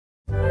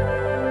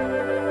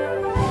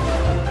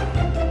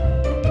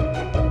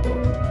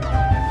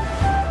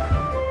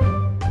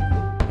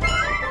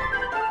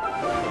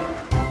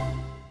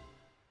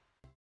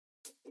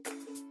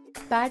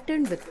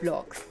Pattern with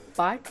blocks,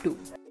 part 2.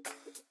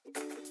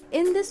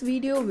 In this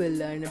video, we'll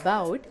learn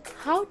about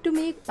how to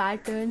make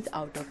patterns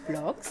out of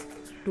blocks,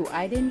 to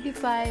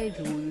identify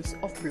rules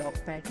of block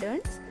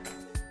patterns,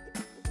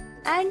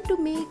 and to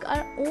make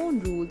our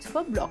own rules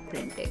for block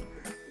printing.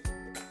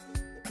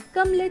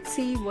 Come, let's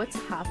see what's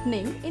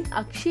happening in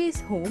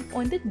Akshay's home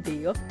on the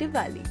day of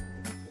Diwali.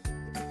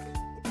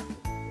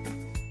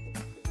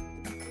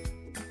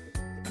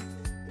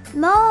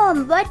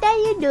 Mom, what are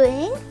you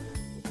doing?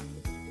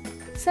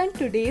 Son,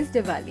 today is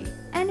Diwali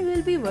and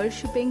we'll be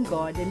worshipping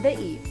God in the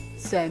Eve,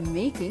 so I'm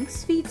making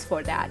sweets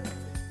for that.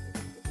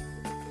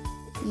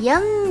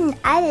 Yum!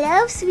 I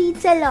love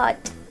sweets a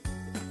lot.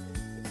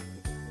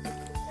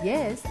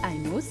 Yes, I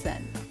know,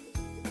 son.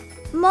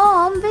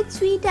 Mom, which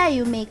sweet are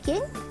you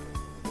making?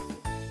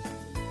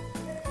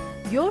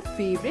 Your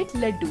favorite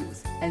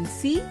laddus, and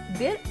see,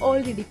 they're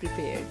already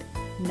prepared.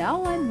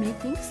 Now I'm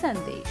making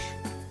sandesh.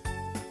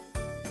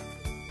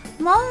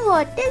 Mom,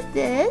 what is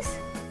this?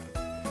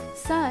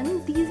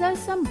 Son, these are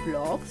some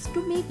blocks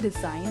to make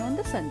design on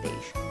the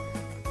sandesh.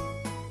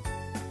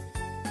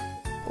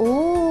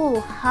 Oh,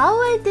 how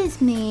are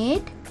these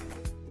made?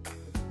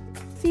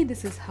 See,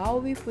 this is how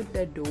we put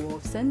the dough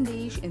of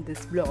sandesh in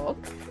this block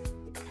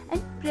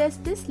and press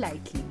this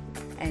lightly,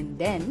 and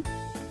then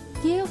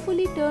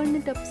carefully turn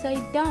it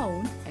upside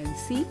down and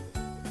see,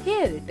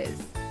 here it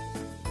is.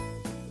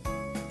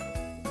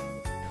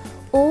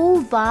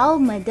 Oh wow,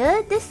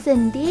 mother, this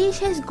sandesh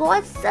has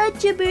got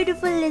such a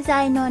beautiful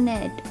design on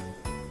it.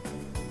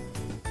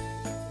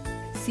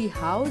 See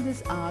how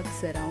these arcs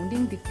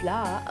surrounding the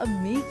flower are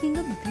making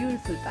a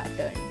beautiful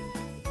pattern.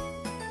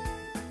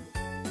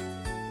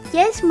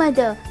 Yes,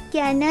 mother,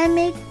 can I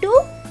make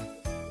two?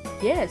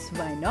 Yes,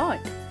 why not?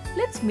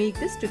 Let's make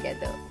this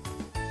together.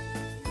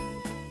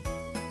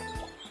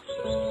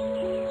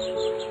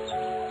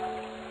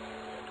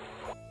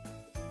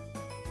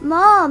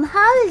 Mom,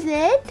 how is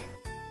it?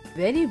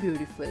 Very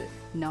beautiful.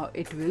 Now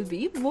it will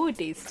be more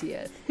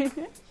tastier.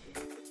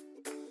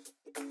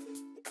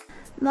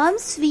 Mom,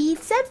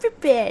 sweets are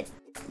prepared.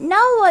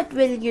 Now what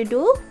will you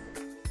do?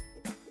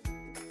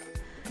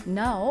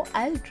 Now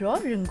I'll draw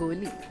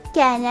rangoli.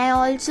 Can I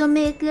also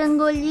make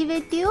rangoli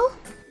with you?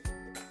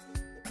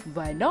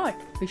 Why not?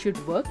 We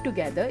should work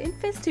together in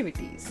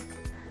festivities.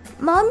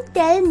 Mom,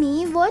 tell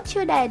me, what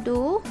should I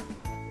do?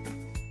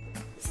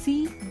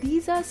 See,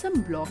 these are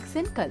some blocks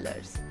and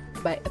colors.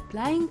 By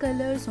applying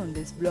colors on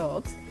these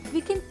blocks,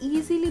 we can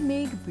easily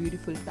make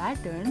beautiful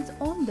patterns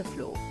on the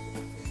floor.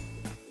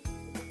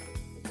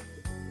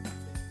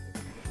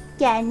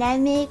 Can I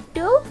make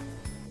two?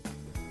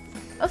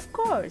 Of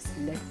course,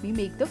 let me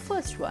make the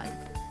first one.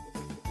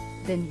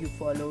 Then you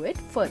follow it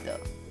further.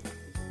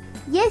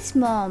 Yes,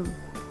 Mom.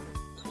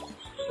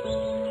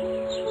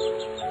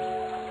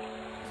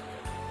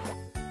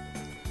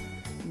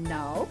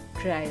 Now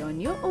try on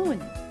your own.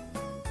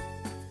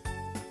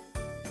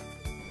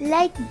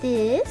 Like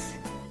this?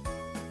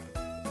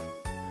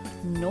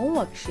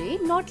 No, Akshay,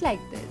 not like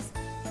this.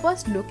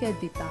 First look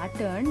at the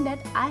pattern that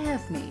I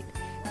have made.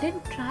 Then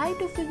try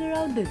to figure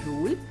out the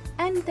rule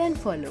and then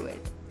follow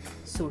it.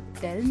 So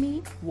tell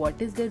me,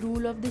 what is the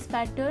rule of this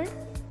pattern?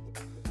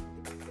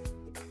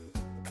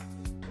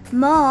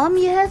 Mom,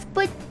 you have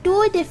put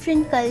two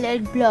different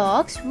colored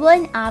blocks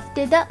one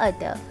after the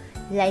other.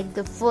 Like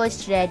the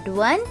first red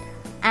one,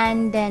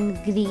 and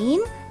then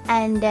green,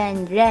 and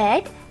then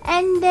red,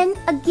 and then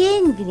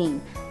again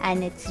green.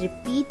 And it's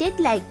repeated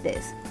like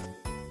this.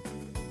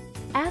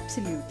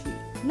 Absolutely.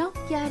 Now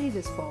carry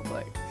this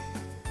forward.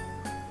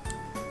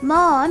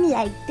 Mom,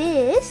 like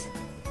this?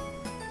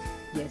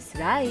 Yes,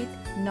 right.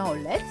 Now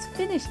let's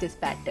finish this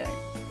pattern.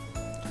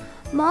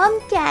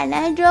 Mom, can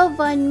I draw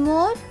one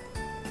more?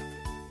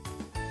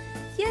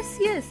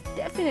 Yes,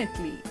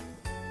 definitely.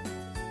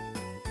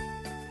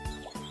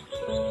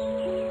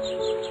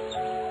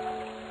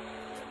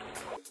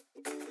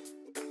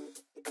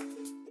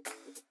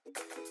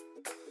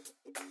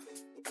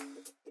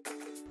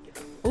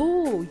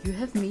 Oh, you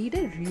have made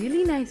a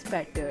really nice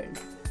pattern.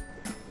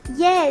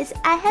 Yes,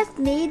 I have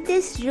made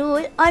this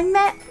rule on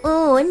my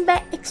own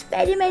by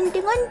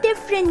experimenting on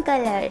different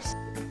colors.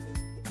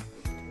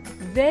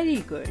 Very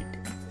good.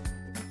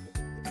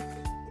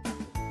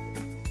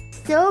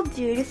 So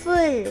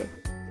beautiful.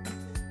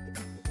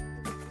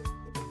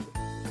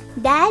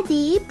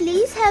 Daddy,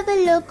 please have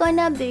a look on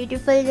our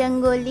beautiful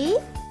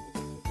rangoli.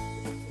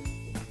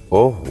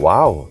 Oh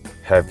wow!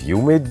 Have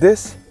you made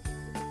this?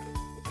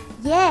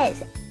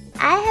 Yes,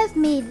 I have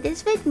made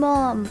this with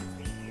Mom.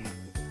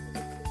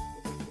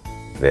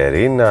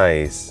 Very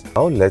nice.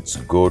 Now let's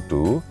go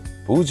to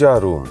Puja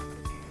room.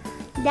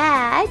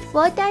 Dad,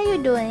 what are you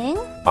doing?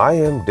 I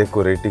am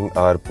decorating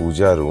our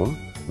Puja room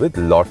with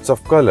lots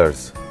of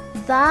colors.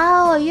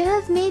 Wow, you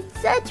have made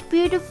such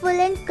beautiful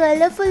and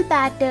colorful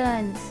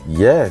patterns.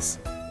 Yes.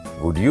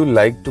 Would you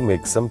like to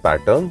make some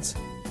patterns?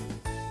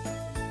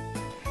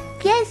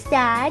 Yes,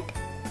 Dad.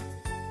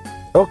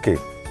 Okay,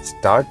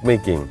 start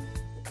making.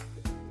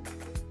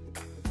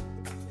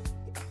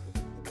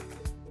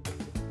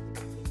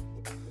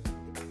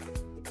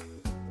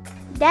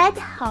 Dad,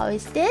 how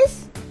is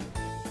this?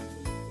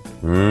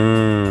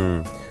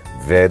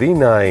 Very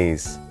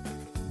nice.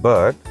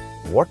 But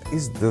what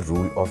is the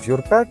rule of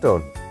your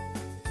pattern?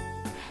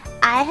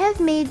 I have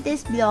made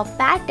this block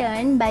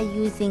pattern by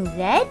using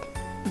red,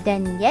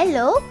 then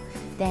yellow,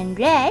 then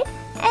red,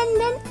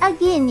 and then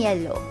again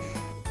yellow.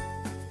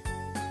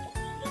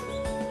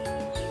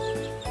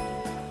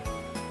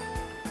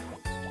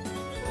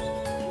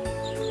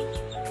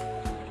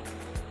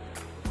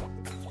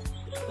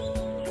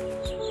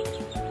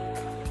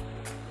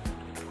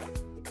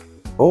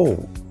 Oh,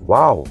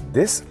 wow,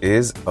 this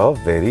is a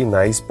very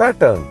nice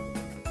pattern.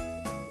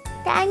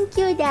 Thank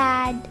you,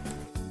 Dad.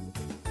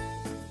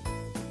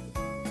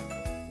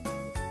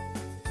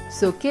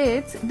 So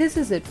kids, this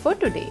is it for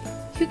today.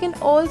 You can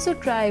also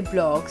try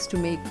blocks to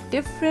make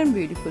different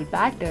beautiful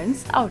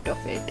patterns out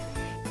of it.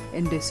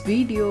 In this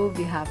video,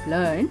 we have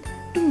learned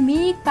to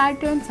make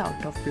patterns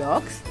out of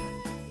blocks,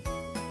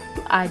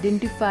 to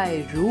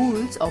identify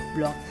rules of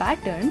block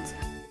patterns,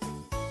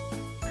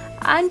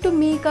 and to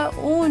make our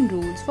own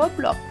rules for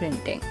block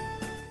printing.